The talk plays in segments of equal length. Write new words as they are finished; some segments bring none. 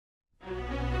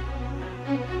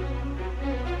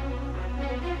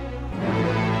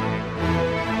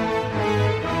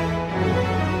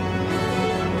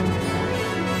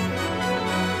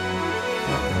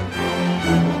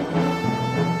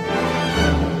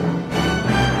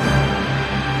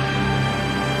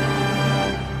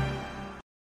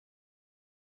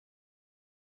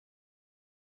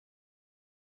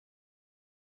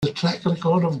the track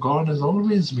record of God has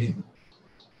always been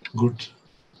good.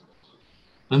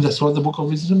 And that's what the book of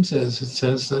wisdom says. It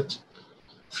says that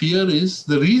fear is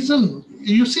the reason.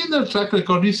 You see the track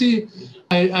record. You see,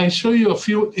 I show you a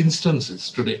few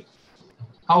instances today,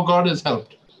 how God has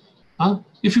helped.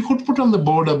 If you could put on the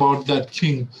board about that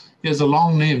king, he has a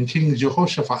long name, King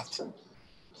Jehoshaphat.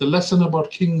 The lesson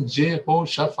about King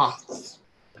Jehoshaphat.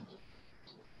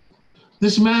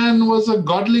 This man was a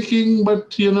godly king,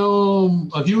 but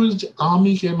a huge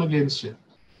army came against him.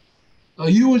 A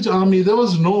huge army. There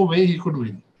was no way he could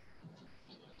win.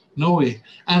 No way.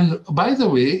 And by the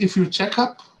way, if you check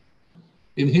up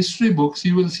in history books,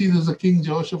 you will see there's a King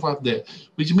Jehoshaphat there,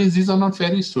 which means these are not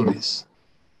fairy stories.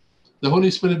 The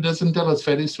Holy Spirit doesn't tell us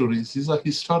fairy stories. These are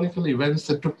historical events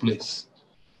that took place.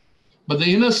 But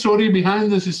the inner story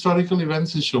behind these historical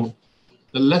events is shown.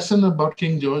 The lesson about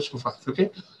King Jehoshaphat.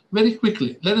 Okay? Very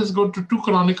quickly, let us go to 2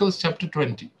 Chronicles chapter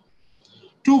 20.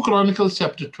 2 Chronicles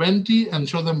chapter 20 and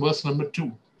show them verse number 2.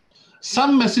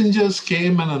 Some messengers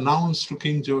came and announced to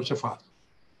King Jehoshaphat,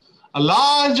 a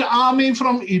large army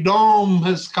from Edom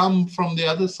has come from the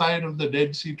other side of the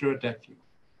Dead Sea to attack you.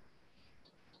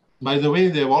 By the way,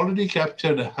 they've already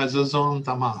captured Hazazon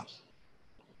Tamar.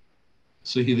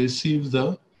 So he received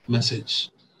the message.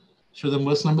 Show them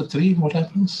verse number 3. What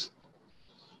happens?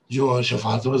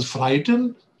 Jehoshaphat was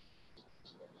frightened.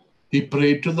 He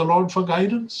prayed to the Lord for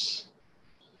guidance.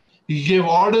 He gave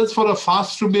orders for a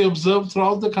fast to be observed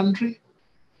throughout the country.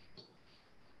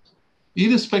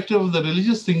 Irrespective of the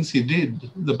religious things he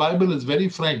did, the Bible is very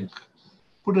frank.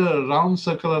 Put a round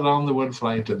circle around the word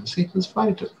frightened. See, he was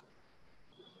frightened.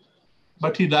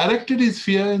 But he directed his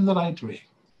fear in the right way.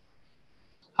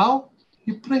 How?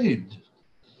 He prayed.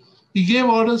 He gave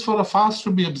orders for a fast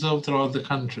to be observed throughout the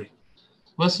country.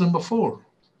 Verse number 4.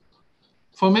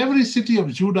 From every city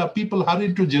of Judah, people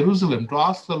hurried to Jerusalem to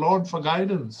ask the Lord for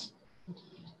guidance.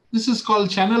 This is called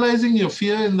channelizing your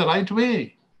fear in the right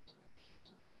way.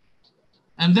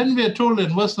 And then we are told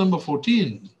in verse number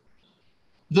 14,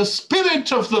 the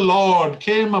Spirit of the Lord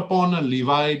came upon a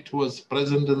Levite who was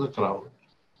present in the crowd.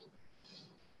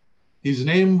 His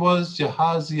name was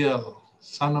Jahaziel,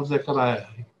 son of Zechariah.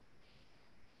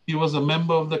 He was a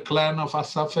member of the clan of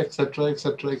Asaph, etc.,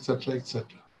 etc., etc., etc.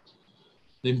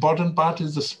 The important part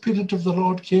is the Spirit of the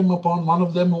Lord came upon one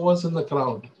of them who was in the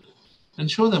crowd. And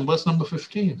show them verse number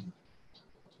 15.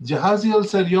 Jahaziel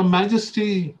said, Your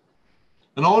Majesty,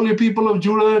 and all you people of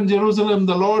Judah and Jerusalem,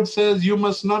 the Lord says, you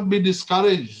must not be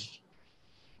discouraged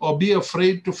or be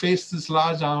afraid to face this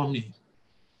large army.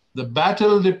 The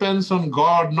battle depends on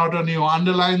God, not on you.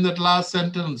 Underline that last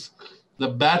sentence. The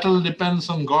battle depends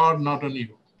on God, not on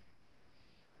you.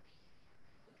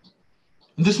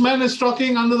 This man is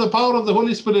talking under the power of the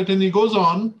Holy Spirit, and he goes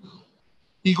on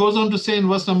to say in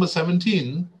verse number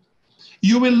 17,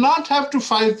 you will not have to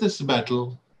fight this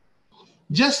battle.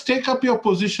 Just take up your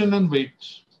position and wait.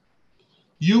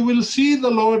 You will see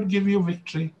the Lord give you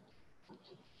victory.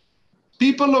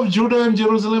 People of Judah and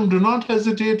Jerusalem, do not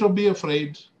hesitate or be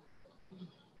afraid.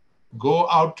 Go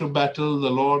out to battle, the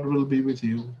Lord will be with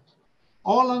you.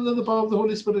 All under the power of the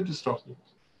Holy Spirit is talking.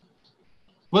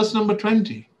 Verse number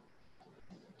 20.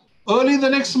 Early the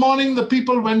next morning, the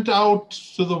people went out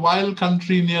to the wild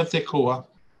country near Tekoa.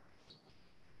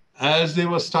 As they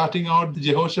were starting out,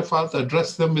 Jehoshaphat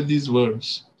addressed them with these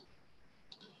words.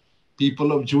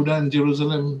 People of Judah and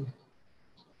Jerusalem,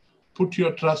 put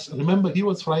your trust. Remember, he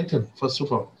was frightened, first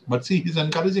of all. But see, he's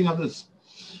encouraging others.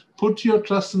 Put your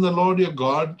trust in the Lord your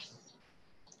God.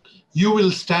 You will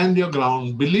stand your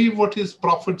ground. Believe what his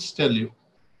prophets tell you.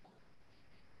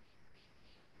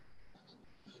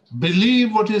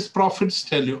 Believe what his prophets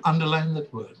tell you. Underline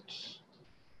that word.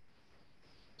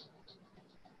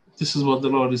 This is what the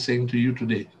Lord is saying to you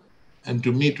today and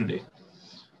to me today.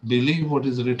 Believe what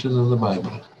is written in the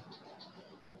Bible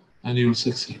and you will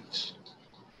succeed.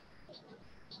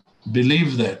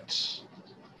 Believe that.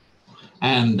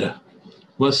 And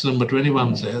verse number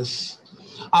 21 says,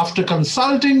 after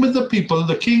consulting with the people,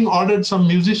 the king ordered some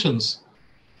musicians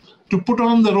to put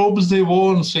on the robes they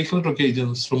wore on sacred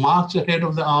occasions to march ahead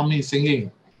of the army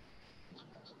singing,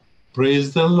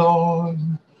 praise the Lord,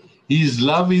 his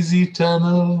love is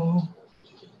eternal.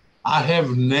 I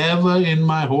have never in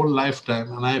my whole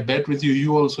lifetime, and I bet with you,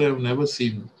 you also have never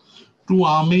seen two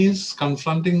armies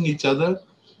confronting each other,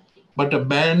 but a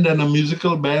band and a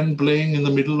musical band playing in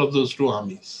the middle of those two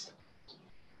armies.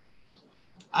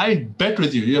 I bet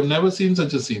with you, you have never seen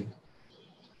such a scene.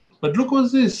 But look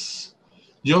what's this.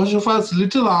 Jehoshaphat's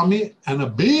little army and a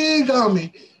big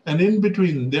army, and in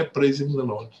between, they're praising the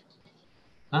Lord.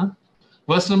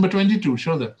 Verse number 22,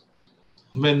 show them.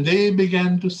 When they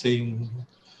began to sing,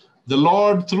 The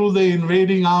Lord threw the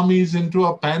invading armies into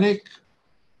a panic.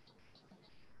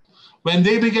 When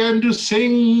they began to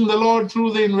sing, the Lord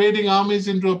threw the invading armies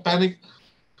into a panic.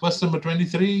 Verse number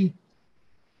 23.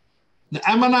 The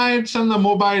Ammonites and the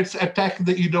Moabites attacked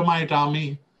the Edomite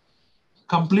army,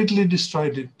 completely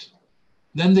destroyed it.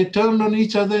 Then they turned on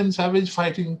each other in savage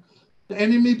fighting. The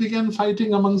enemy began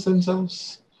fighting amongst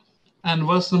themselves. And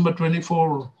verse number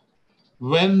 24.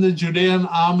 When the Judean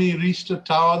army reached a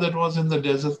tower that was in the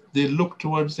desert, they looked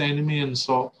towards the enemy and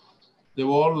saw they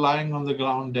were all lying on the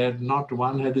ground dead. Not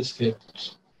one had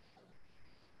escaped.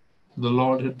 The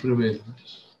Lord had prevailed.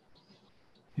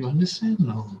 You understand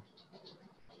now?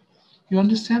 You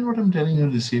understand what I'm telling you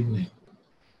this evening?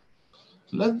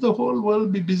 Let the whole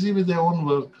world be busy with their own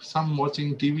work. Some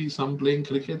watching TV, some playing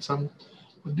cricket, some...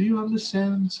 But do you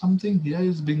understand? Something here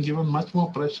is being given much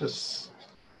more precious.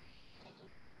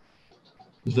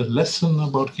 The lesson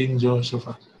about King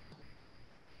Jehoshaphat.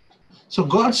 So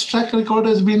God's track record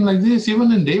has been like this.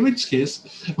 Even in David's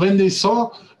case, when they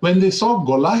saw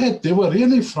Goliath, they were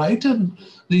really frightened.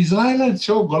 The Israelites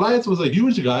saw Goliath was a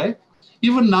huge guy.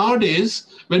 Even nowadays,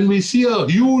 when we see a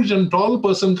huge and tall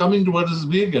person coming towards us,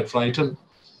 we get frightened.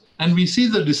 And we see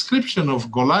the description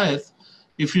of Goliath,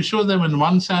 if you show them in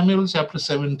 1 Samuel chapter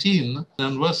 17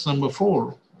 and verse number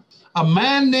 4. A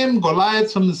man named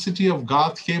Goliath from the city of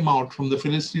Gath came out from the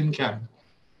Philistine camp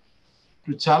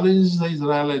to challenge the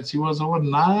Israelites. He was over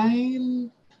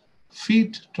 9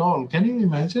 feet tall. Can you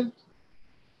imagine?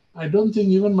 I don't think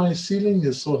even my ceiling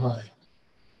is so high.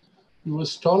 He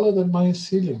was taller than my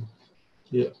ceiling.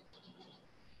 Yeah.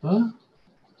 Huh?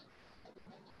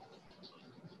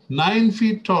 9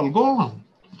 feet tall. Go on.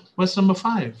 Verse number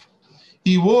 5.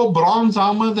 He wore bronze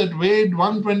armor that weighed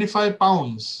 125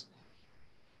 pounds.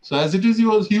 So as it is, he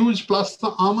was huge, plus the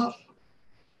armor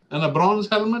and a bronze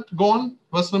helmet. Go on.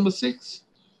 Verse number 6.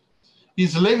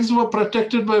 His legs were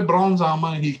protected by bronze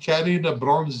armor. He carried a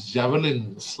bronze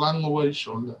javelin slung over his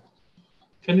shoulder.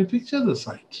 Can you picture the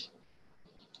sight?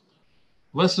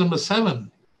 Verse number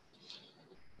 7.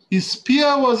 His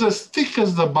spear was as thick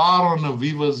as the bar on a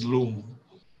weaver's loom.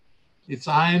 Its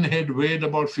iron head weighed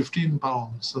about 15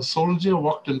 pounds. A soldier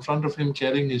walked in front of him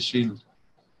carrying his shield.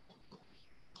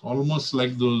 Almost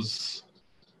like those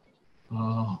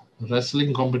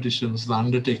wrestling competitions, the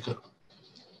Undertaker.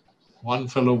 One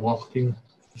fellow walking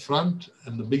in front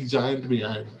and the big giant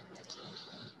behind.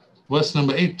 Verse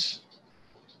number 8.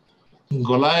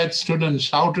 Goliath stood and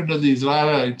shouted at the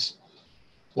Israelites,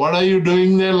 "What are you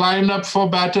doing there? Line up for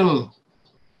battle.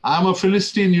 I am a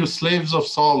Philistine, you slaves of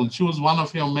Saul. Choose one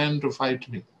of your men to fight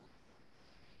me."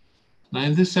 Now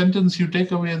in this sentence, you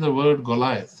take away the word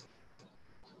Goliath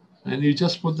and you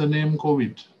just put the name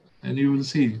COVID, and you will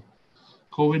see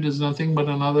COVID is nothing but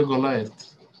another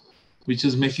Goliath, which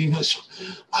is making us,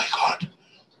 my God,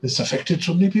 it's affected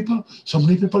so many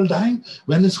people dying.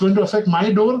 When it's going to affect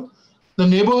my door, the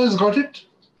neighbor has got it.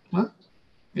 Huh?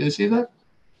 You see that?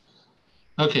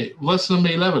 Okay, verse number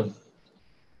 11.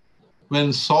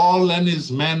 When Saul and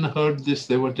his men heard this,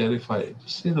 they were terrified.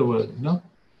 See the word, no?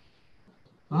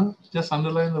 Huh? Just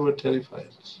underline the word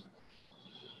terrified.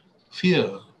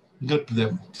 Fear gripped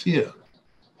them, fear.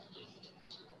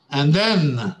 And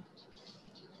then,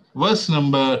 verse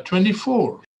number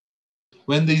 24.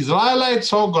 When the Israelites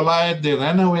saw Goliath, they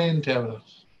ran away in terror.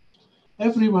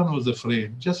 Everyone was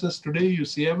afraid. Just as today you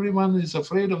see everyone is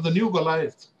afraid of the new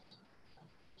Goliath.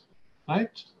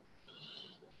 Right?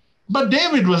 But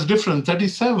David was different.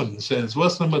 37 says,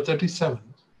 verse number 37.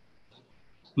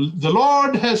 The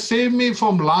Lord has saved me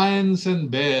from lions and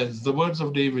bears. The words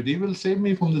of David. He will save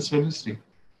me from this Philistine.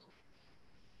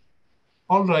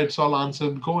 All right, Saul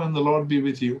answered, "Go and the Lord be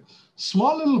with you."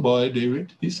 Small little boy,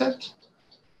 David, he said,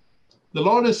 "The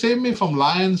Lord has saved me from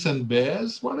lions and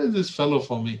bears. What is this fellow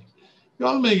for me? You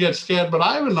all may get scared, but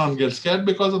I will not get scared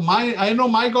because I know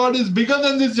my God is bigger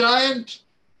than this giant.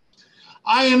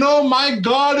 I know my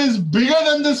God is bigger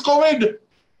than this COVID."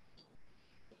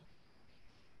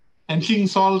 And King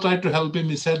Saul tried to help him.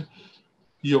 He said,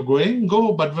 "You're going?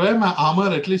 Go, but wear my armor.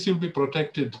 At least you'll be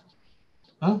protected."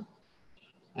 Huh?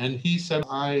 And he said,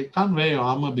 "I can't wear your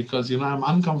armor because, I'm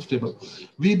uncomfortable."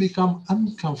 We become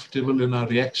uncomfortable in our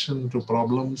reaction to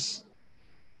problems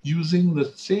using the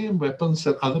same weapons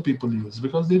that other people use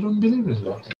because they don't believe in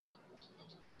God.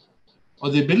 Or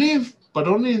they believe, but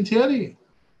only in theory.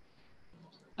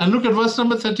 And look at verse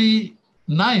number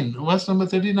 39. Verse number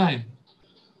 39.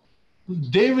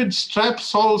 David strapped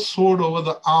Saul's sword over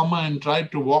the armor and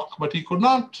tried to walk, but he could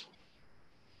not,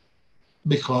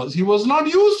 because he was not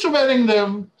used to wearing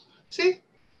them. See,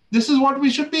 this is what we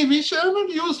should be. We should not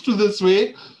used to this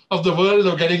way of the world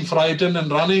of getting frightened and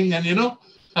running. And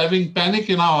having panic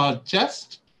in our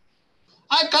chest.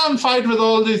 I can't fight with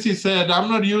all this, he said. I'm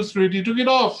not used to it. He took it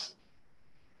off.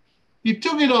 He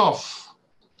took it off.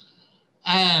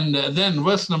 And then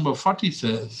verse number 40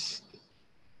 says,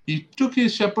 he took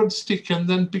his shepherd's stick and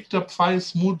then picked up 5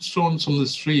 smooth stones from the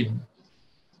stream.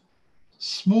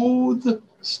 Smooth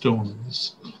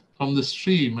stones from the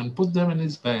stream, and put them in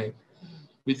his bag.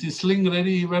 With his sling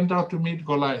ready, he went out to meet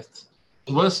Goliath.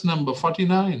 Verse number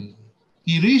 49.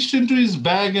 He reached into his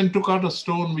bag and took out a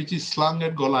stone which he slung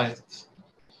at Goliath.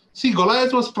 See,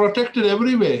 Goliath was protected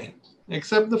everywhere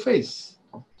except the face.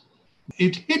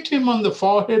 It hit him on the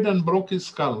forehead and broke his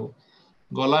skull.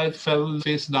 Goliath fell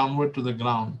face downward to the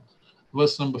ground.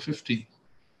 Verse number 50.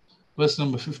 Verse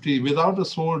number 50. Without a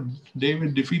sword,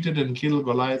 David defeated and killed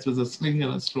Goliath with a sling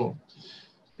and a stone.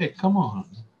 Hey, come on.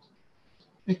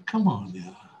 Hey, come on,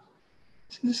 yeah.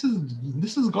 See,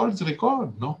 this is God's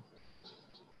record, no?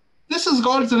 This is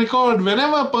God's record.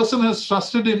 Whenever a person has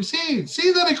trusted him, see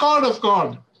the record of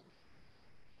God.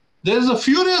 There is a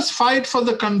furious fight for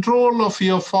the control of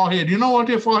your forehead. You know what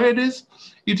your forehead is?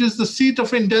 It is the seat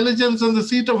of intelligence and the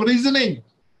seat of reasoning.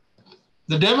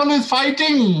 The devil is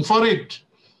fighting for it.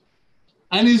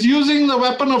 And he's using the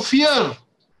weapon of fear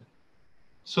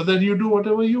so that you do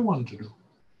whatever you want to do.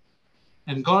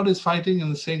 And God is fighting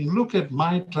and saying, look at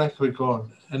my track record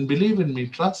and believe in me,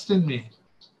 trust in me.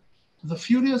 The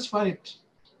furious fight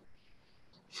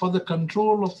for the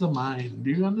control of the mind.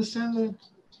 Do you understand that?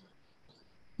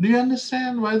 Do you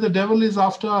understand why the devil is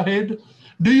after our head?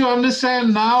 Do you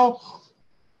understand now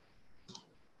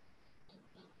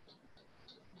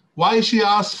why she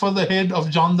asked for the head of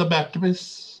John the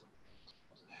Baptist?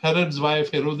 Herod's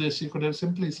wife, Herodias, she could have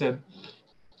simply said,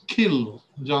 kill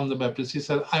John the Baptist. He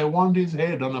said, I want his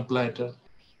head on a platter.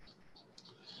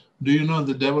 Do you know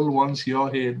the devil wants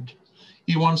your head?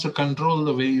 He wants to control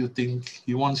the way you think.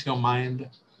 He wants your mind.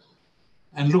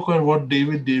 And look at what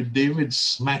David did. David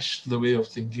smashed the way of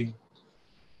thinking.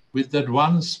 With that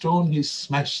one stone, he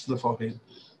smashed the forehead.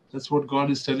 That's what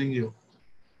God is telling you.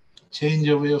 Change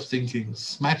your way of thinking.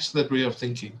 Smash that way of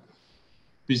thinking,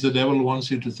 which the devil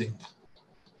wants you to think.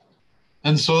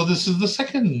 And so this is the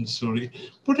second story.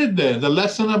 Put it there, the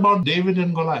lesson about David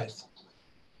and Goliath.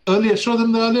 Earlier, show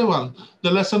them the earlier one,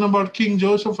 the lesson about King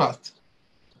Jehoshaphat.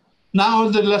 Now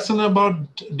the lesson about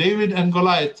David and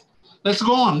Goliath. Let's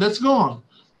go on.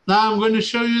 Now I'm going to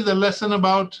show you the lesson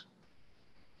about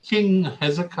King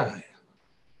Hezekiah.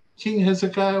 King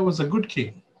Hezekiah was a good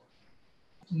king.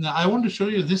 Now I want to show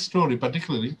you this story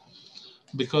particularly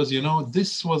because, you know,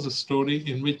 this was a story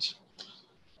in which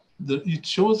it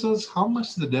shows us how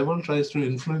much the devil tries to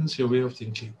influence your way of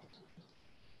thinking.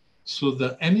 So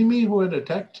the enemy who had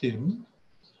attacked him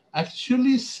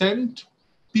actually sent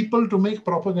people to make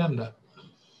propaganda.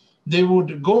 They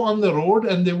would go on the road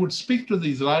and they would speak to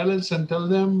the Israelites and tell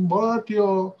them what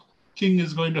your king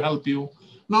is going to help you.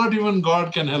 Not even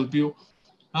God can help you.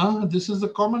 This is the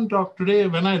common talk today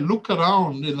when I look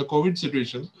around in the COVID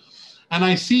situation and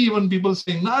I see even people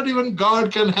saying, not even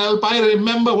God can help. I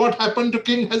remember what happened to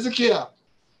King Hezekiah.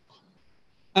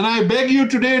 And I beg you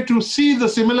today to see the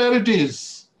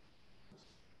similarities.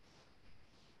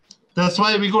 That's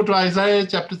why we go to Isaiah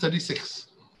chapter 36,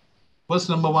 verse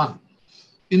number 1.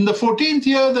 In the 14th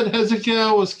year that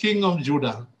Hezekiah was king of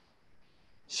Judah,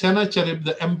 Sennacherib,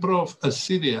 the emperor of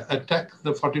Assyria, attacked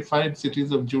the fortified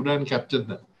cities of Judah and captured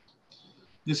them.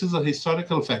 This is a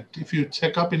historical fact. If you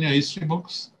check up in your history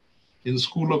books, in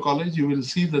school or college, you will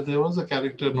see that there was a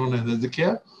character known as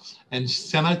Hezekiah, and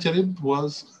Sennacherib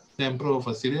was the emperor of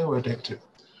Assyria who attacked him.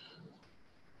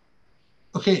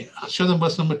 Okay, show them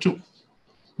verse number 2.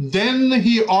 Then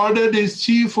he ordered his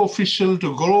chief official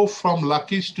to go from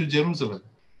Lachish to Jerusalem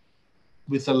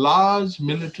with a large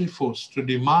military force to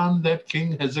demand that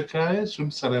King Hezekiah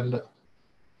should surrender.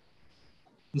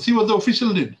 And see what the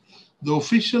official did. The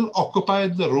official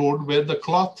occupied the road where the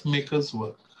cloth makers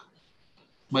work,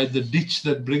 by the ditch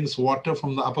that brings water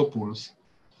from the upper pools.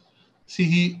 See,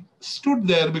 he stood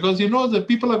there because he knows that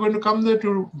people are going to come there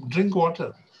to drink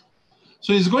water.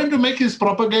 So he's going to make his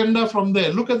propaganda from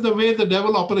there. Look at the way the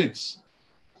devil operates.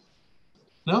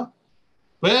 No?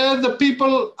 Where the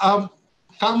people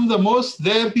come the most,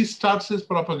 there he starts his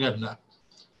propaganda.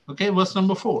 Okay, verse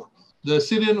number 4. The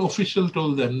Assyrian official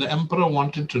told them, the emperor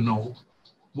wanted to know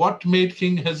what made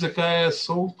King Hezekiah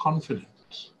so confident.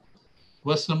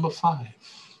 Verse number 5.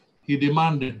 He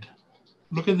demanded,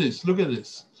 look at this.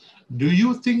 Do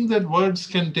you think that words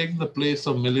can take the place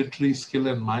of military skill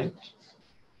and might?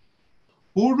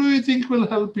 Who do you think will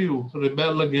help you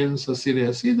rebel against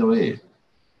Assyria? See the way.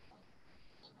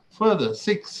 Further,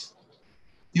 6.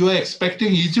 You are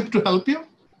expecting Egypt to help you?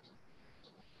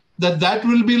 that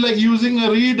will be like using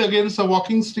a reed against a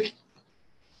walking stick.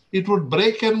 It would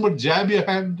break and would jab your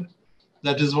hand.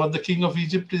 That is what the king of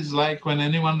Egypt is like when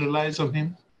anyone relies on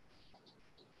him.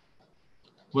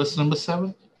 Verse number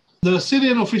 7. The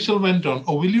Syrian official went on,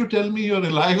 "Oh, will you tell me you're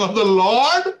relying on the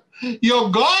Lord, your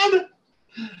God?"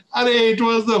 It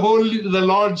was the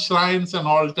Lord's shrines and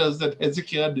altars that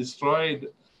Hezekiah destroyed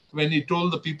when he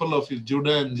told the people of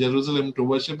Judah and Jerusalem to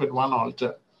worship at one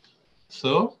altar.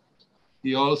 So,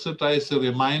 he also tries to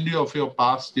remind you of your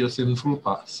past, your sinful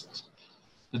past.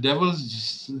 The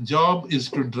devil's job is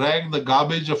to drag the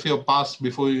garbage of your past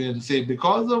before you and say,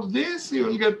 because of this, you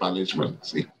will get punishment.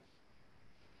 See?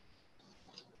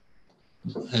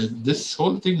 This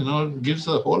whole thing, gives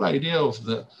the whole idea of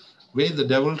the way the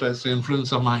devil tries to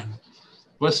influence our mind.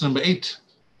 Verse number 8.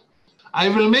 I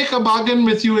will make a bargain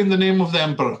with you in the name of the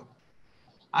emperor.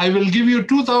 I will give you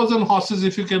 2,000 horses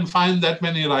if you can find that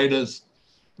many riders,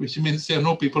 which means there are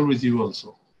no people with you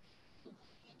also.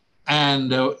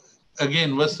 And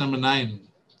again, verse number 9.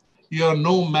 You are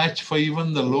no match for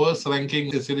even the lowest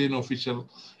ranking Assyrian official,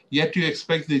 yet you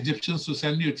expect the Egyptians to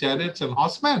send you chariots and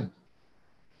horsemen.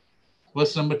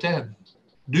 Verse number 10.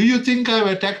 Do you think I've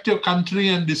attacked your country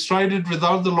and destroyed it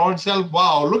without the Lord's help?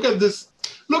 Wow, look at this.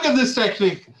 Look at this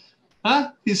tactic.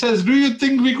 He says, do you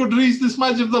think we could reach this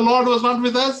much if the Lord was not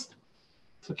with us?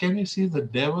 So can you see the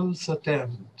devil's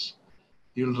attempt?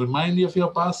 He will remind you of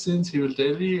your past sins. He will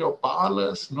tell you you're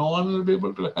powerless. No one will be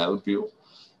able to help you.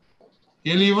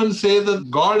 He'll even say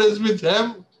that God is with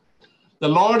him. The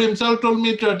Lord himself told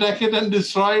me to attack it and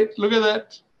destroy it. Look at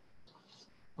that.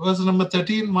 Verse number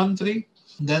 13, 1-3.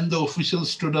 Then the official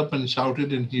stood up and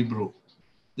shouted in Hebrew.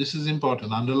 This is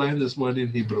important. Underline this word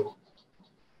in Hebrew.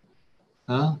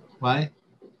 Why?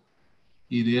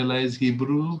 He realized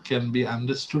Hebrew can be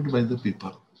understood by the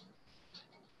people.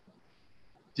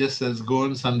 Just as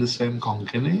Goans understand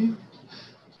Konkani.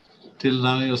 Till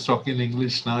now he was talking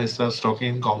English, now he starts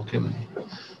talking Konkani.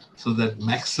 So that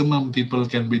maximum people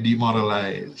can be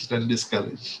demoralized and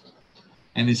discouraged.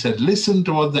 And he said, listen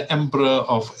to what the emperor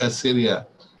of Assyria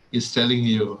is telling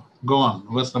you. Go on,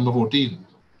 verse number 14.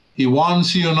 He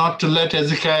warns you not to let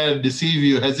Hezekiah deceive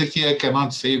you. Hezekiah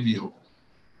cannot save you.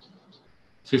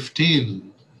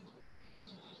 15.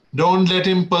 Don't let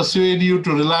him persuade you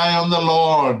to rely on the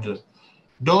Lord.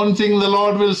 Don't think the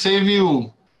Lord will save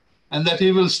you and that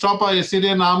he will stop our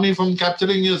Assyrian army from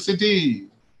capturing your city.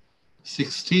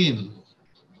 16.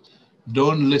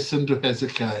 Don't listen to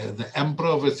Hezekiah. The emperor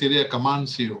of Assyria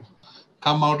commands you,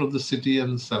 come out of the city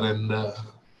and surrender.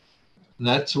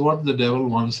 That's what the devil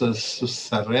wants us to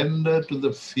surrender to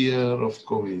the fear of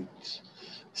COVID.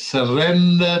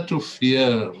 Surrender to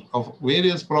fear of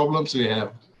various problems we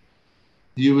have.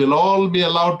 You will all be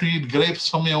allowed to eat grapes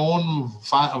from your own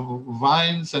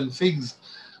vines and figs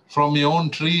from your own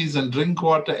trees and drink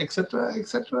water, etc.,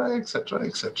 etc., etc.,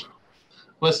 etc.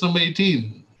 Verse number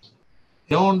 18.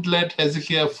 Don't let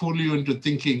Hezekiah fool you into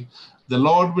thinking the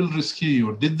Lord will rescue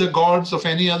you. Did the gods of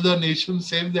any other nation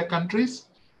save their countries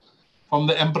from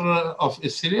the emperor of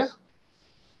Assyria?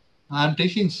 I'm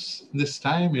taking this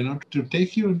time, to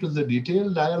take you into the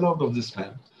detailed dialogue of this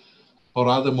man, or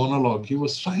rather monologue. He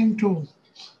was trying to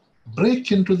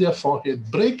break into their forehead,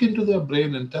 break into their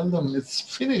brain and tell them it's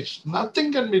finished.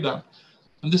 Nothing can be done.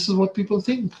 And this is what people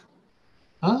think.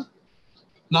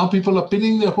 Now people are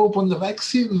pinning their hope on the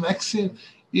vaccine.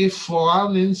 If for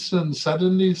one instant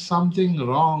suddenly something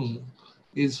wrong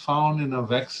is found in a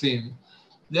vaccine,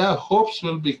 their hopes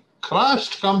will be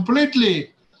crushed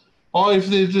completely. Or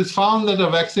if it is found that a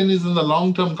vaccine is in the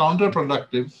long term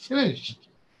counterproductive, finished.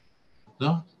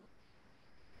 No?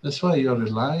 That's why your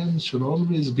reliance should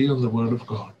always be on the Word of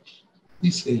God.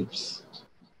 He saves.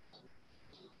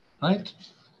 Right?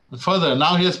 Further,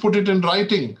 now he has put it in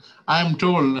writing. I am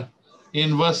told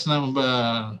in verse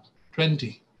number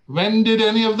 20. When did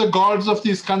any of the gods of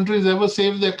these countries ever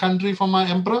save their country from our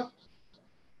emperor?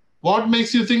 What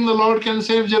makes you think the Lord can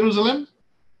save Jerusalem?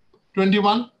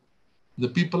 21. The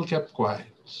people kept quiet.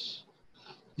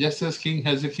 Just as King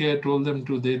Hezekiah told them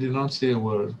to, they did not say a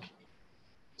word.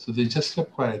 So they just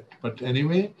kept quiet. But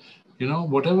anyway,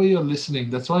 whatever you're listening,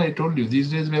 that's why I told you,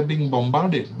 these days we are being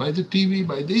bombarded by the TV,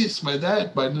 by this, by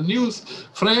that, by the news,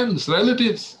 friends,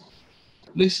 relatives.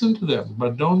 Listen to them,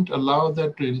 but don't allow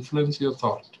that to influence your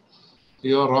thought.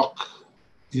 Your rock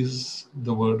is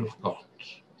the Word of God.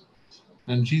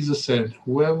 And Jesus said,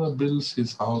 whoever builds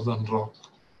his house on rock,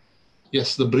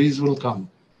 yes, the breeze will come.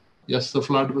 Yes, the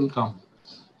flood will come.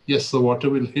 Yes, the water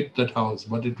will hit that house,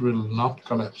 but it will not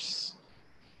collapse.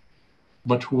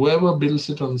 But whoever builds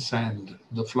it on sand,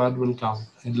 the flood will come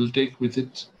and it will take with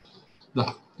it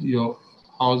your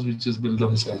house which is built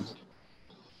on sand.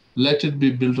 Let it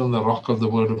be built on the rock of the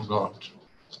word of God.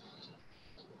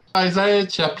 Isaiah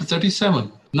chapter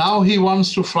 37. Now he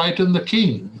wants to frighten the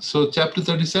king. So chapter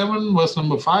 37, verse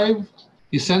number 5,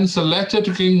 he sends a letter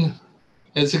to King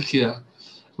Hezekiah.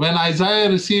 When Isaiah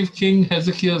received King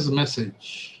Hezekiah's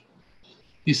message,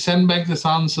 he sent back this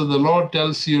answer: the Lord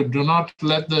tells you, do not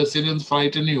let the Assyrians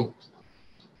frighten you.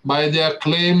 By their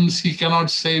claims, he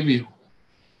cannot save you.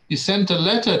 He sent a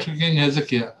letter to King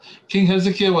Hezekiah. King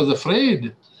Hezekiah was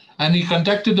afraid, and he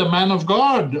contacted a man of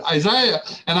God, Isaiah.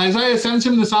 And Isaiah sends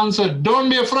him this answer: don't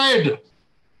be afraid.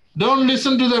 Don't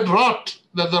listen to that rot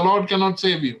that the Lord cannot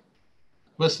save you.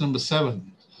 Verse number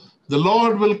 7. The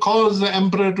Lord will cause the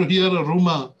emperor to hear a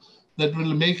rumor that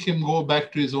will make him go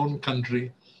back to his own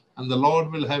country, and the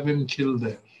Lord will have him killed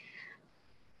there.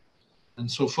 And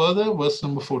so further, verse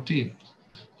number 14.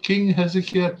 King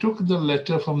Hezekiah took the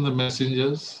letter from the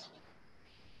messengers.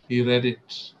 He read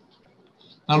it.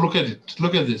 Now look at it.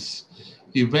 Look at this.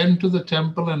 He went to the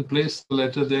temple and placed the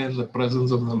letter there in the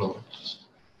presence of the Lord.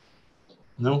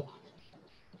 No.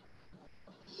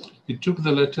 He took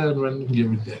the letter and went and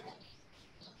gave it there.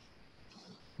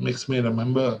 Makes me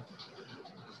remember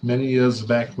many years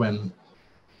back when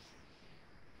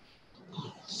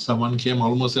someone came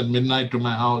almost at midnight to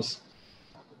my house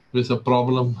with a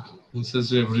problem and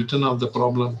says, we have written out the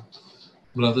problem,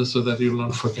 brother, so that you will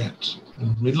not forget,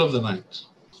 in the middle of the night.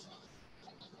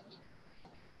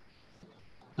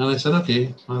 And I said,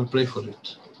 okay, I'll pray for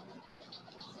it.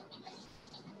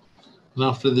 And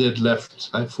after they had left,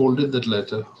 I folded that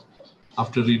letter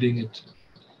after reading it,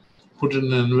 put it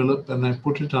in an envelope, and I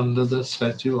put it under the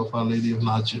statue of Our Lady of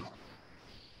Naju.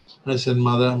 I said,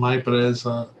 Mother, my prayers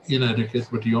are inadequate,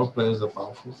 but your prayers are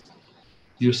powerful.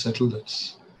 You settled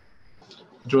it.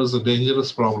 It was a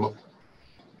dangerous problem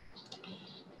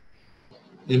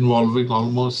involving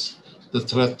almost the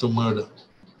threat to murder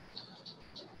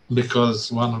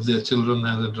because one of their children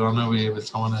had run away with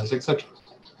someone else, etc.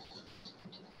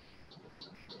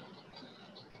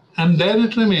 And there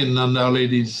it remained under Our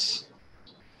Lady's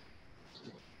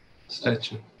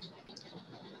statue.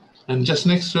 And just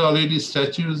next to Our Lady's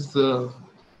statue is the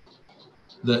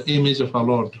image of our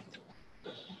Lord.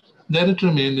 There it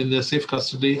remained in their safe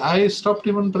custody. I stopped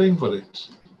even praying for it.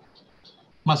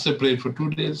 Must have prayed for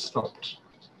 2 days, stopped.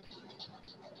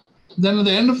 Then at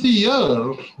the end of the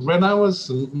year, when I was,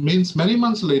 means many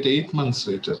months later, 8 months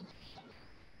later,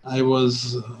 I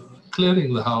was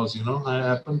clearing the house, I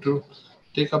happened to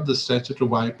take up the statue to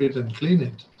wipe it and clean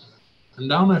it. And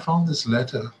down I found this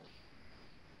letter.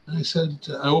 I said,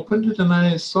 I opened it and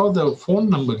I saw the phone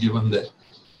number given there.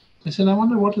 I said, I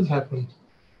wonder what has happened.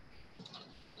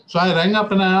 So I rang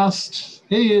up and I asked,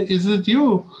 hey, is it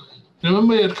you?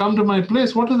 Remember you had come to my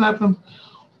place, what has happened?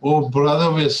 Oh,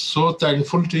 brother, we're so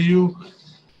thankful to you.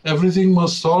 Everything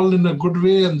was solved in a good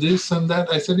way and this and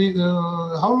that. I said,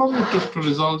 how long it took to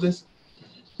resolve this?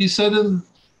 He said,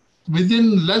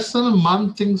 within less than a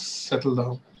month, things settled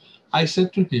down. I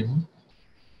said to him,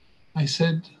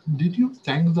 did you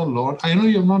thank the Lord? I know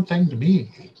you have not thanked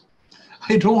me.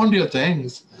 I don't want your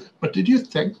thanks. But did you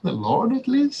thank the Lord at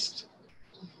least?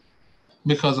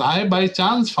 Because I, by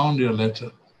chance, found your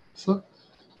letter. So,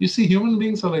 you see, human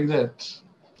beings are like that.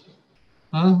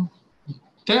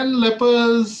 10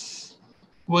 lepers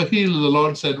were healed, the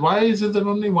Lord said. Why is it that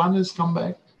only one has come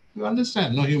back? You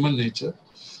understand, no human nature.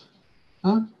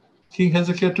 King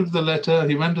Hezekiah took the letter,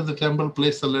 he went to the temple,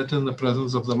 placed the letter in the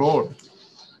presence of the Lord.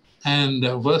 And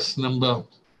verse number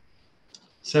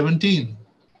 17.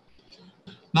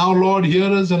 Now, Lord,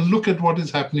 hear us and look at what is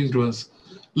happening to us.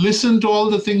 Listen to all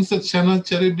the things that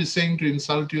Sennacherib is saying to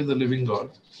insult you, the living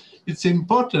God. It's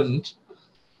important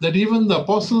that even the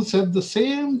apostles said the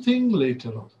same thing later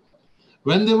on.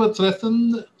 When they were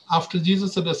threatened after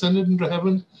Jesus had ascended into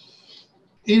heaven,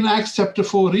 in Acts chapter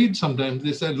 4, read sometimes,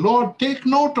 they said, Lord, take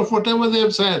note of whatever they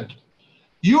have said.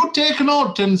 You take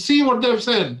note and see what they have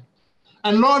said.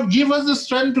 And Lord, give us the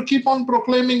strength to keep on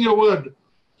proclaiming your word.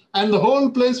 And the whole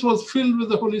place was filled with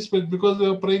the Holy Spirit because they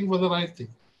were praying for the right thing.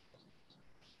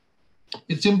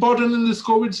 It's important in this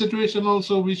COVID situation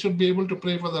also, we should be able to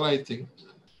pray for the right thing.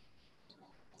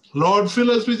 Lord,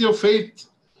 fill us with your faith.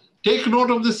 Take note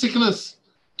of the sickness.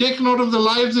 Take note of the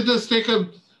lives it has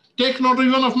taken. Take note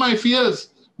even of my fears.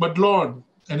 But Lord,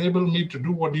 enable me to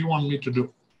do what you want me to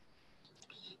do.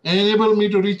 Enable me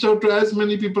to reach out to as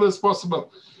many people as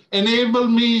possible. Enable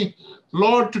me,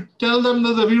 Lord, to tell them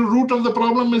that the real root of the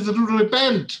problem is to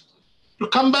repent, to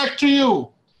come back to you.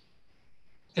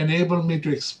 Enable me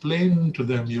to explain to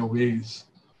them your ways.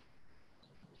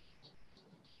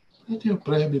 Let your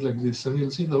prayer be like this, and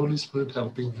you'll see the Holy Spirit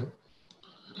helping them.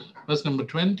 Verse number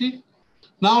 20.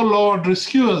 Now, Lord,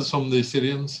 rescue us from the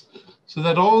Assyrians, so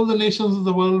that all the nations of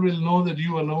the world will know that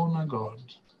you alone are God.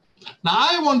 Now,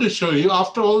 I want to show you,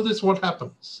 after all this, what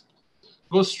happens.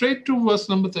 Go straight to verse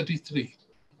number 33.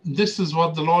 This is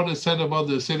what the Lord has said about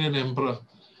the Assyrian emperor.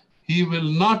 He will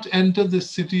not enter this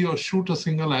city or shoot a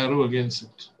single arrow against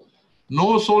it.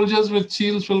 No soldiers with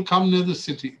shields will come near the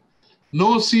city.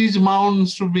 No siege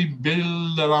mounds to be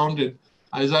built around it.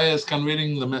 Isaiah is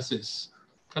conveying the message.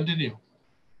 Continue.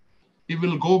 He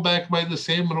will go back by the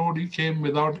same road he came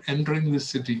without entering this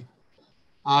city.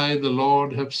 I, the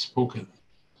Lord, have spoken.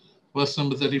 Verse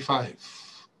number 35.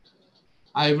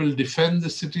 I will defend the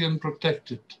city and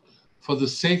protect it for the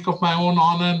sake of my own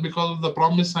honor and because of the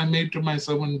promise I made to my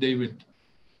servant David.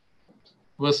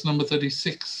 Verse number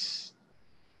 36.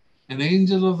 An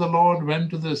angel of the Lord went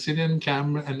to the Assyrian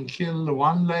camp and killed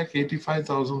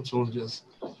 185,000 soldiers.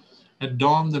 At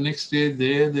dawn the next day,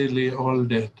 there they lay all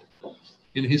dead.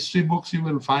 In history books, you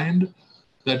will find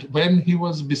that when he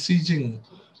was besieging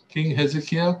King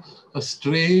Hezekiah, a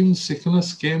strange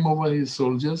sickness came over his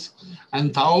soldiers,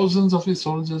 and thousands of his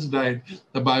soldiers died.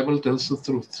 The Bible tells the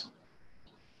truth.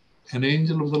 An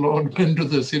angel of the Lord went to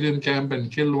the Assyrian camp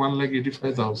and killed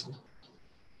 185,000.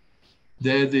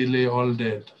 There they lay all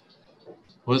dead.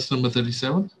 Verse number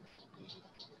 37.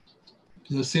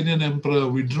 The Assyrian emperor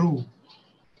withdrew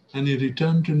and he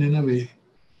returned to Nineveh.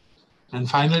 And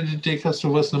finally, take us to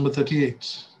verse number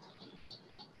 38.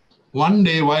 One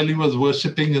day, while he was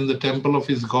worshipping in the temple of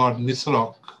his god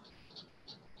Nisroch,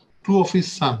 two of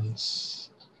his sons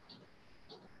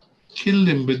killed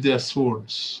him with their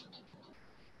swords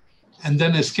and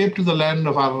then escaped to the land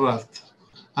of Ararat.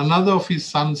 Another of his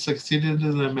sons succeeded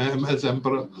him as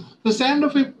emperor. That's the end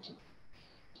of him.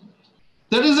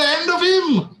 That is the end of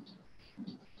him.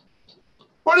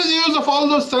 What is the use of all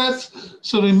those threats?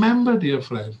 So remember, dear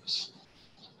friends,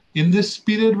 in this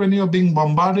period when you are being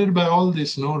bombarded by all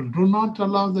this, no, do not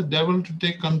allow the devil to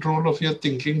take control of your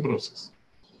thinking process.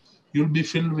 You'll be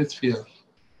filled with fear.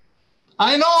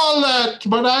 I know all that,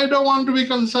 but I don't want to be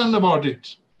concerned about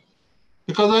it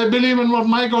because I believe in what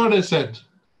my God has said.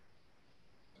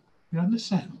 You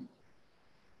understand?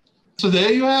 So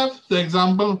there you have the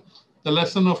example, the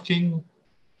lesson of King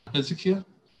Hezekiah.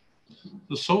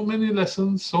 So many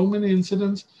lessons, so many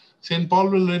incidents. St. Paul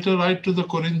will later write to the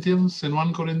Corinthians. In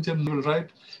 1 Corinthians, he will write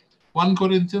 1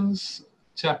 Corinthians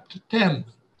chapter 10.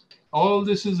 All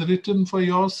this is written for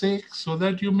your sake so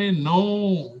that you may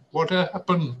know what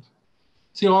happened.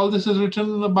 See, all this is written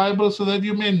in the Bible so that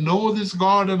you may know this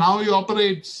God and how he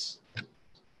operates.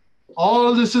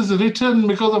 All this is written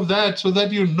because of that, so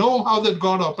that you know how that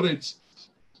God operates.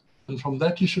 And from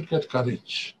that you should get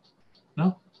courage.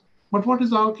 No? But what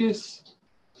is our case?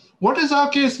 What is our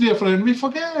case, dear friend? We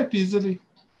forget easily.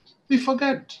 We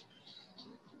forget.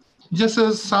 Just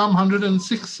as Psalm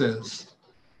 106 says,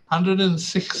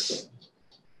 106,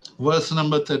 verse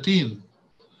number 13.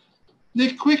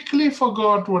 They quickly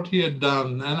forgot what he had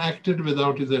done and acted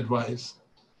without his advice.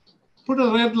 Put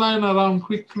a red line around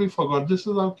quickly forgot. This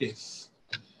is our case.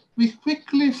 We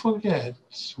quickly forget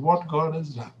what God has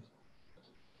done.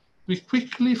 We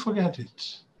quickly forget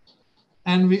it.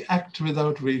 And we act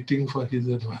without waiting for his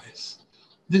advice.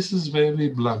 This is where we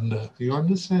blunder. You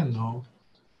understand, no?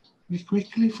 We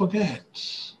quickly forget.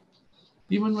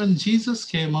 Even when Jesus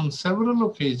came on several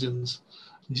occasions,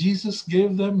 Jesus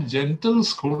gave them gentle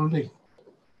scolding.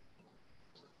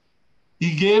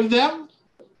 He gives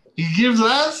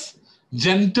us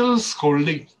gentle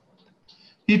scolding.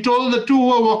 He told the two who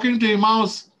were walking to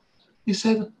Emmaus, he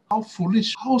said, how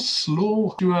foolish, how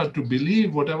slow you are to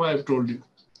believe whatever I've told you.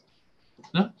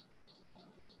 No?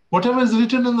 Whatever is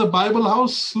written in the Bible, how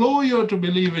slow you are to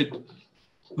believe it.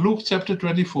 Luke chapter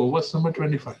 24, verse number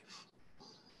 25.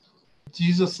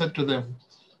 Jesus said to them,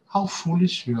 how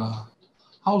foolish you are.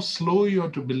 How slow you are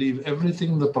to believe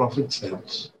everything the prophet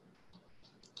says.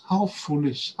 How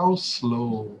foolish, how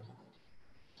slow.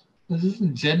 This is a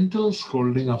gentle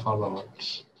scolding of our Lord.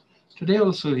 Today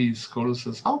also he scolds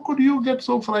us. How could you get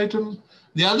so frightened?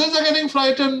 The others are getting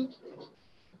frightened.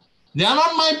 They are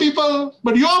not my people,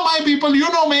 but you are my people. You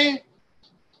know me.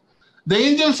 The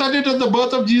angel said it at the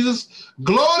birth of Jesus.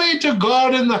 Glory to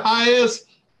God in the highest,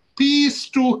 peace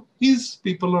to his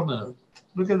people on earth.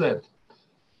 Look at that.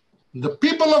 The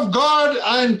people of God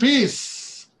are in peace.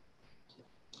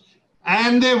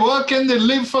 And they work and they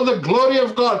live for the glory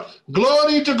of God.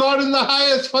 Glory to God in the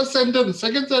highest, first sentence,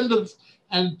 second sentence,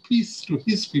 and peace to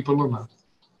his people on earth.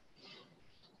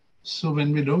 So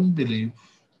when we don't believe,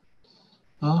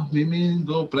 we may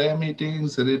go prayer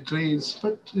meetings, retreats,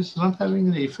 but it's not having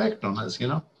any effect on us, you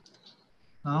know.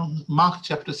 Mark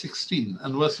chapter 16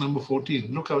 and verse number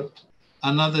 14. Look out.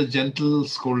 Another gentle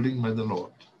scolding by the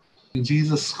Lord.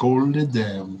 Jesus scolded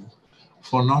them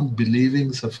for not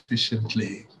believing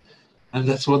sufficiently. And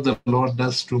that's what the Lord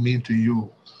does to me, to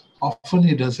you. Often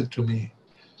He does it to me.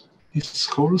 He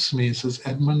scolds me. He says,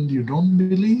 Edmund, you don't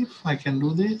believe I can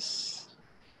do this?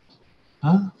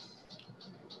 Huh?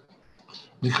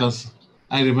 Because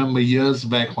I remember years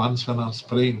back once when I was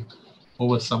praying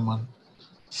over someone,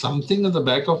 something at the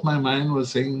back of my mind was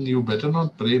saying, you better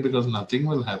not pray because nothing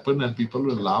will happen and people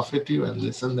will laugh at you and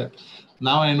this and that.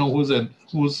 Now I know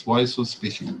whose voice was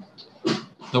speaking.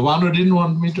 The one who didn't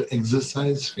want me to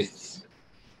exercise faith.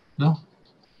 No.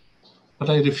 But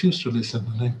I refused to listen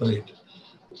and I prayed.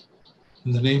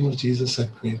 In the name of Jesus, I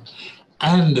prayed.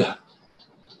 And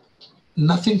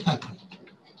nothing happened.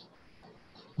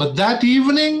 But that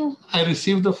evening, I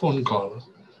received a phone call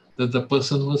that the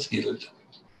person was healed.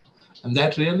 And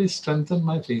that really strengthened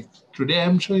my faith. Today,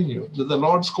 I'm showing you that the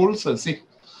Lord scolds us. See,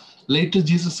 later,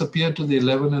 Jesus appeared to the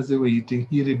 11 as they were eating.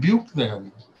 He rebuked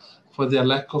them for their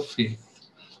lack of faith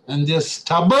and their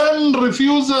stubborn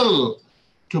refusal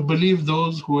to believe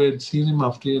those who had seen Him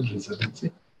after He had risen.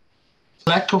 See?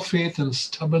 Lack of faith and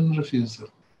stubborn refusal.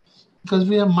 Because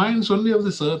we have minds only of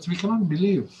this earth, we cannot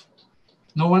believe.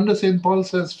 No wonder St. Paul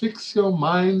says, fix your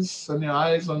minds and your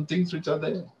eyes on things which are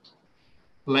there.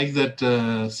 Like that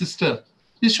sister.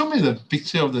 You show me that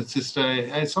picture of that sister.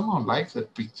 I somehow like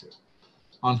that picture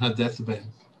on her deathbed.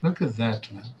 Look at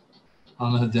that, man.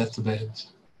 On her deathbed.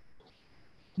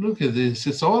 Look at this.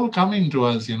 It's all coming to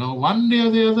us, you know. One day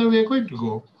or the other, we are going to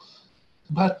go.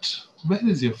 But where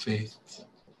is your faith?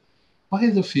 Why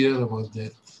the fear about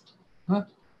death? Huh?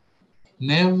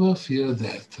 Never fear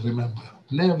death, remember.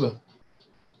 Never.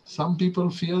 Some people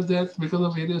fear death because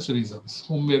of various reasons,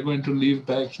 whom we are going to leave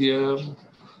back here,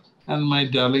 and my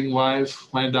darling wife,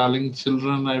 my darling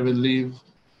children, I will leave.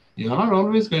 You are not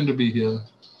always going to be here.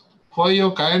 For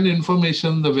your kind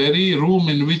information, the very room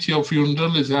in which your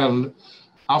funeral is held,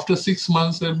 after 6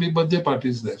 months, there will be birthday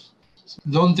parties there. So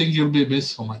don't think you'll be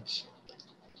missed so much.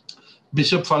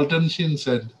 Bishop Fulton Sheen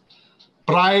said,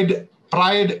 pride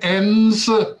ends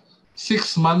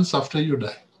 6 months after you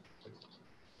die.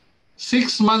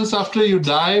 6 months after you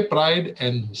die, pride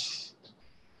ends.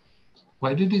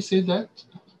 Why did he say that?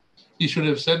 He should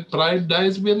have said pride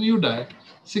dies when you die.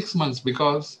 6 months,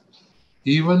 because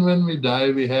even when we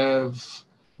die,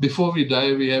 before we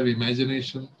die, we have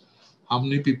imagination. How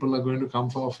many people are going to come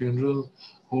for a funeral?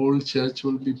 Whole church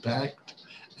will be packed,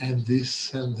 and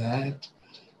this and that.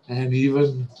 And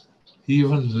even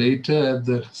later at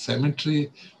the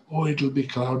cemetery, oh, it will be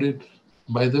crowded.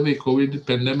 By the way, COVID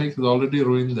pandemic has already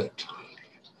ruined that.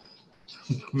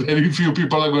 Very few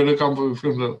people are going to come for a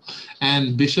funeral.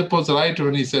 And Bishop was right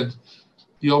when he said,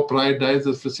 your pride dies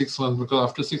after 6 months, because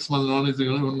after 6 months, no one is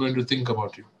even going to think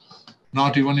about you.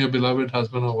 Not even your beloved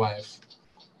husband or wife.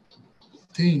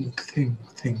 Think.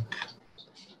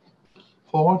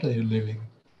 For what are you living?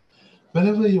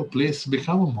 Wherever you're placed,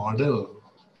 become a model,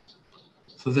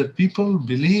 so that people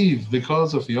believe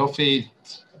because of your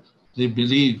faith. They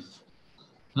believe.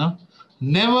 No?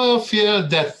 Never fear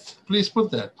death. Please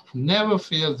put that. Never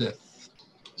fear death.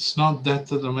 It's not death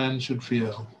that a man should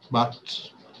fear, but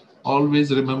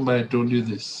always remember I told you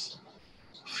this.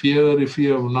 Fear if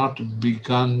you have not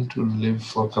begun to live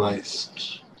for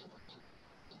Christ.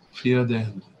 Fear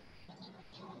then.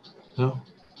 No?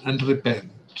 And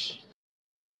repent.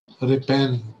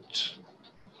 Repent.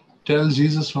 Tell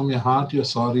Jesus from your heart you're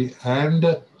sorry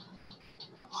and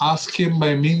ask Him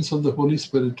by means of the Holy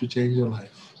Spirit to change your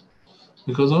life.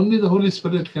 Because only the Holy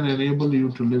Spirit can enable you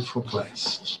to live for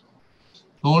Christ.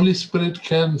 The Holy Spirit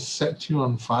can set you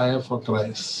on fire for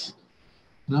Christ.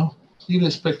 No?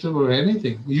 Irrespective of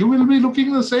anything. You will be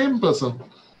looking the same person.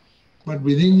 But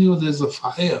within you there's a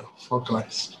fire for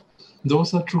Christ.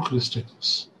 Those are true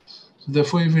Christians.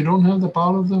 Therefore, if you don't have the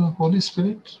power of the Holy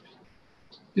Spirit,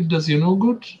 it does you no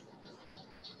good.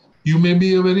 You may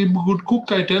be a very good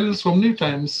cook, I tell so many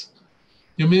times.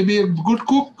 You may be a good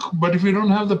cook, but if you don't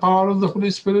have the power of the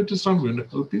Holy Spirit, it's not going to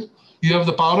help you. You have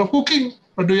the power of cooking,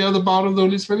 but do you have the power of the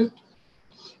Holy Spirit?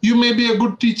 You may be a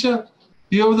good teacher.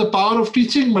 You have the power of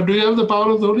teaching, but do you have the power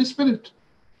of the Holy Spirit?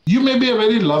 You may be a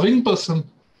very loving person.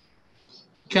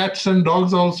 Cats and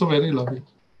dogs are also very loving.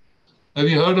 Have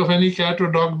you heard of any cat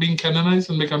or dog being canonized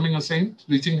and becoming a saint,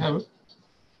 reaching heaven?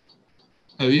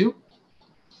 Have you?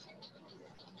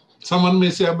 Someone may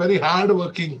say, I'm very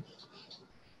hardworking.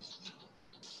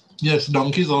 Yes,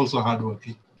 donkeys are also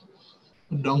hardworking.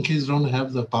 But donkeys don't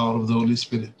have the power of the Holy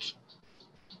Spirit.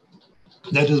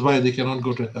 That is why they cannot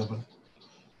go to heaven.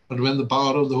 But when the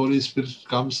power of the Holy Spirit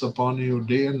comes upon you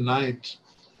day and night,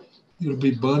 you'll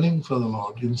be burning for the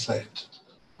Lord inside.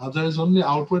 Others only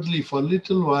outwardly for a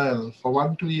little while, for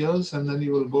 1-2 years, and then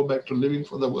you will go back to living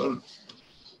for the world.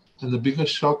 And the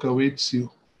biggest shock awaits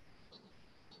you.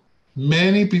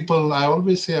 Many people, I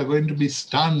always say, are going to be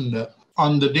stunned.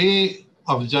 On the day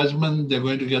of judgment, they're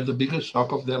going to get the biggest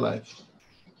shock of their life.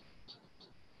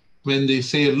 When they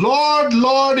say, Lord,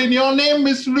 Lord, in your name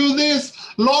we to do this.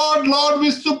 Lord, Lord,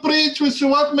 we to preach, we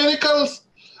to work miracles.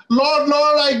 Lord,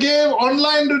 Lord, I gave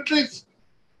online retreats.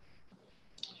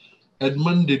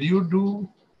 Edmund, did you do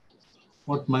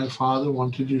what my Father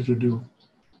wanted you to do?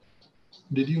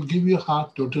 Did you give your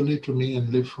heart totally to me and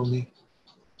live for me?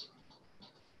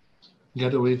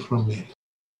 Get away from me.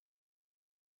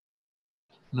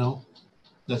 No,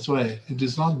 that's why it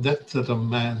is not death that a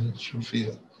man should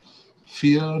fear.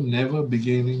 Fear never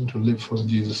beginning to live for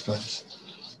Jesus Christ.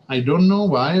 I don't know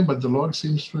why, but the Lord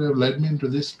seems to have led me into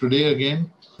this today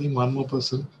again. I think one more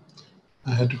person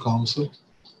I had to counsel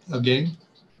again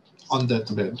on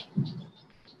deathbed.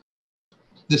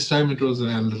 This time it was an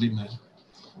elderly man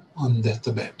on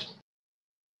deathbed.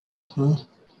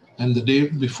 And the day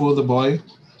before the boy,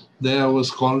 there I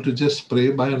was called to just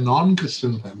pray by a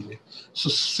non-Christian family. So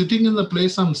sitting in the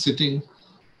place I'm sitting,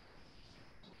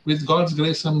 with God's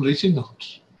grace, I'm reaching out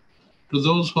to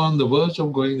those who are on the verge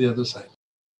of going the other side.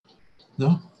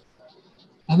 No?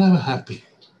 And I'm happy.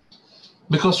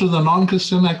 Because to the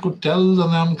non-Christian, I could tell the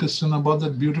non-Christian about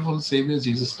that beautiful Savior,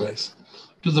 Jesus Christ.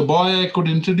 To the boy, I could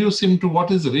introduce him to what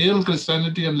is real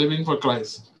Christianity and living for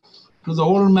Christ. To the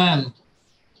old man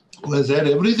who has had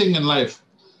everything in life,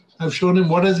 I've shown him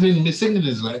what has been missing in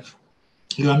his life.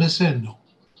 You understand? No.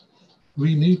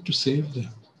 We need to save them.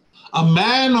 A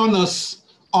man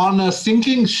on a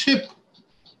sinking ship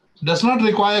does not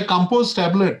require a compost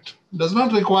tablet, does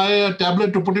not require a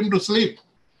tablet to put him to sleep.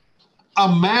 A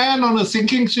man on a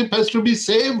sinking ship has to be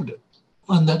saved.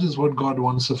 And that is what God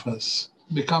wants of us.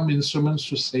 Become instruments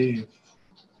to save.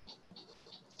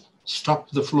 Stop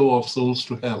the flow of souls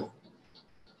to hell.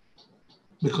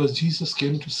 Because Jesus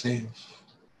came to save.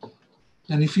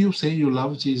 And if you say you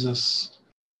love Jesus,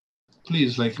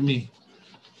 please, like me,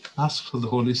 ask for the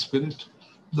Holy Spirit.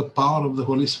 The power of the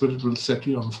Holy Spirit will set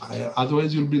you on fire.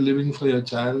 Otherwise, you'll be living for your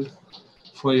child,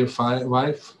 for your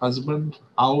wife, husband,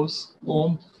 house,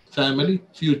 home, family,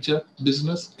 future,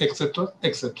 business, etc.,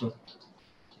 etc.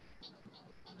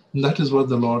 And that is what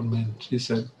the Lord meant. He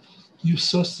said, you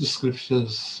search the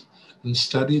scriptures and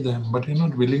study them, but you're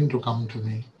not willing to come to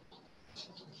me.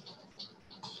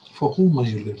 For whom are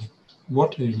you living?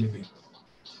 What are you living?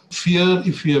 Fear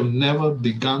if you have never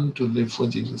begun to live for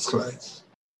Jesus Christ.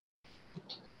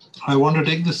 I want to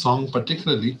take this song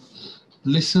particularly.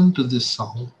 Listen to this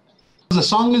song. The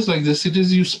song is like this. It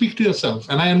is you speak to yourself.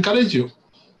 And I encourage you,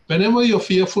 whenever you're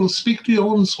fearful, speak to your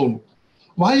own soul.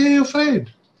 Why are you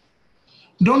afraid?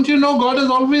 Don't you know God has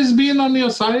always been on your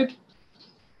side?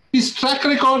 His track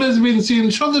record has been seen.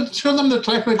 Show them the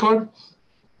track record.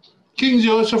 King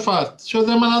Jehoshaphat, show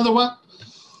them another one.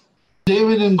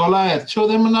 David and Goliath, show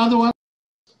them another one.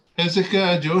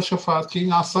 Hezekiah, Jehoshaphat,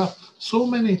 King Asa, so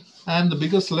many. And the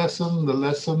biggest lesson, the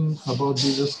lesson about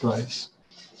Jesus Christ.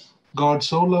 God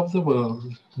so loved the world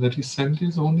that he sent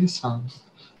his only Son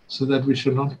so that we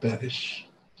should not perish.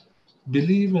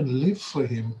 Believe and live for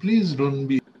him. Please don't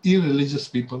be irreligious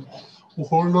people who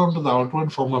hold on to the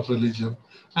outward form of religion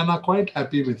and are quite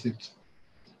happy with it.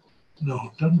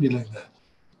 No, don't be like that.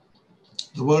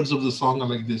 The words of the song are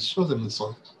like this. Show them the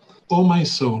song. Oh, my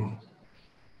soul,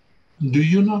 do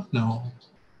you not know?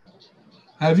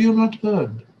 Have you not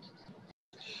heard?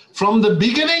 From the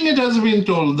beginning it has been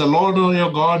told, the Lord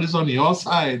your God is on your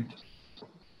side.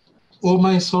 Oh,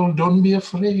 my soul, don't be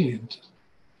afraid.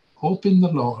 Hope in the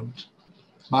Lord.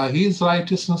 By his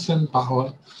righteousness and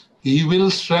power, he will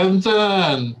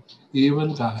strengthen, he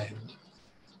will guide.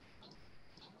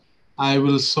 I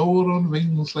will soar on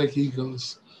wings like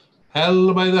eagles,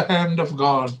 held by the hand of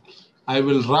God. I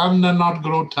will run and not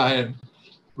grow tired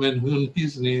when in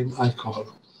his name I call.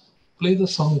 Play the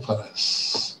song for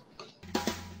us.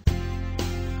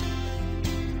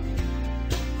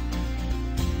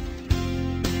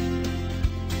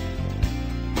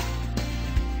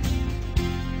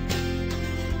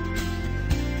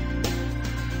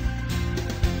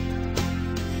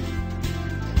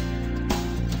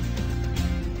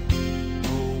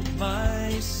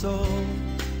 Soul,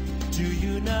 do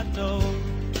you not know?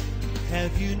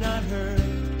 Have you not heard?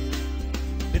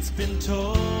 It's been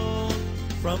told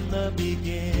from the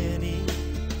beginning.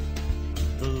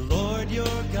 The Lord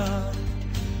your God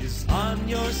is on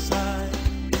your side.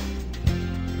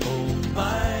 Oh,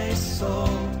 my soul,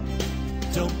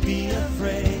 don't be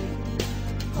afraid.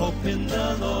 Hope in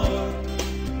the Lord.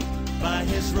 By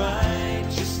his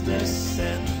righteousness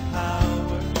and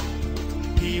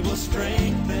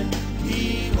strengthen,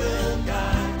 He will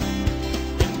guide,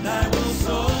 and I will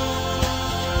soar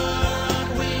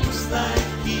on wings like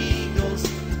eagles,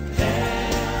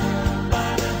 held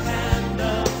by the hand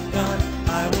of God.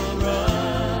 I will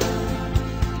run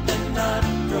and not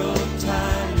grow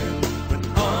tired, but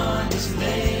on His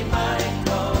name I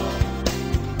call.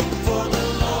 For the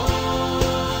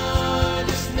Lord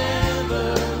is never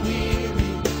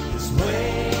weary, His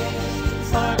ways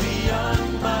are beyond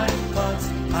my thoughts.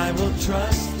 I will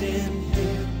trust in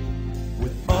Him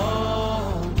with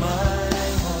all my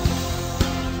heart.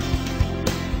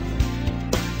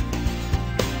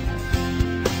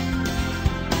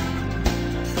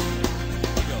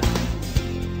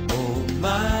 Oh,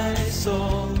 my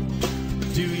soul,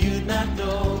 do you not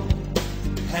know?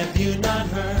 Have you not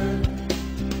heard?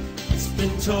 It's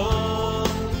been told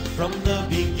from the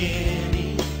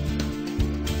beginning.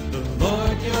 The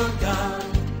Lord your God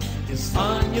is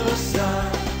on your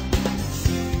side.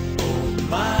 Oh,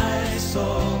 my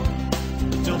soul,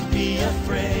 don't be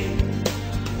afraid.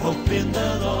 Hope in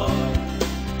the Lord.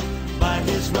 By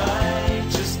His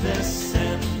righteousness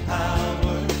and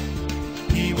power,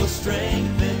 He will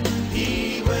strengthen,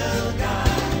 He will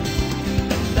guide,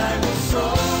 and I will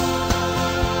soar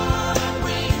on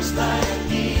wings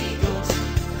like eagles,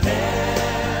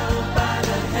 held by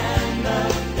the hand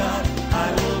of God. I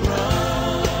will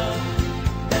run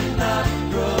and not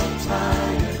grow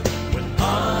tired when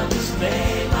on His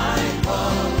name I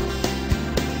call.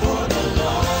 For the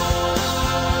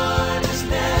Lord is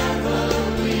never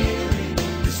weary,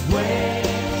 His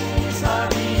ways are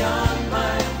beyond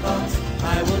my thoughts.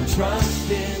 I will trust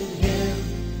in Him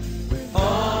with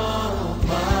all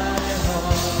my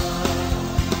heart,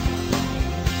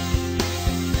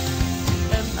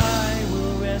 and I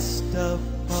will rest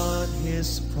upon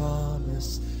His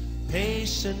promise.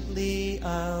 Patiently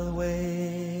I'll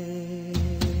wait.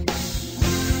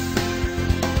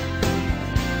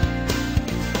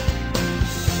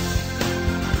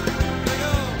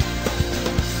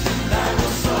 And I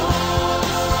will soar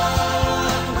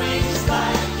on wings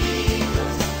like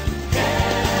eagles,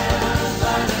 held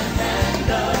by the hand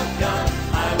of God.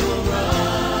 I will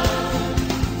run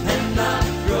and not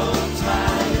grow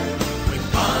tired when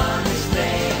on His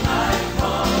name I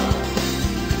call.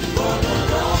 For the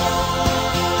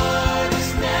Lord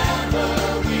is never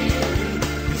weary,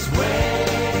 His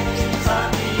ways are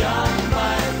beyond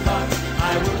my thoughts.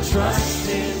 I will trust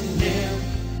in Him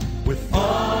with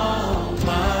all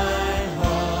my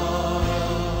heart.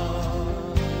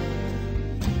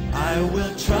 I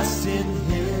will trust in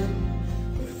Him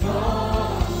with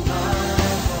all my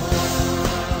heart.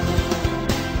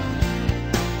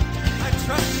 I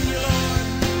trust in You, Lord.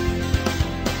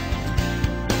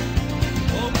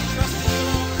 Oh, we trust in You,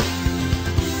 Lord.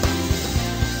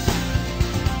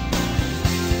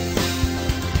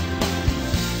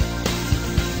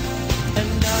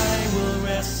 And I will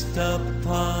rest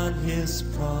upon His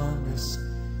promise.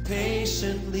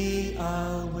 Patiently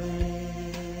I'll wait.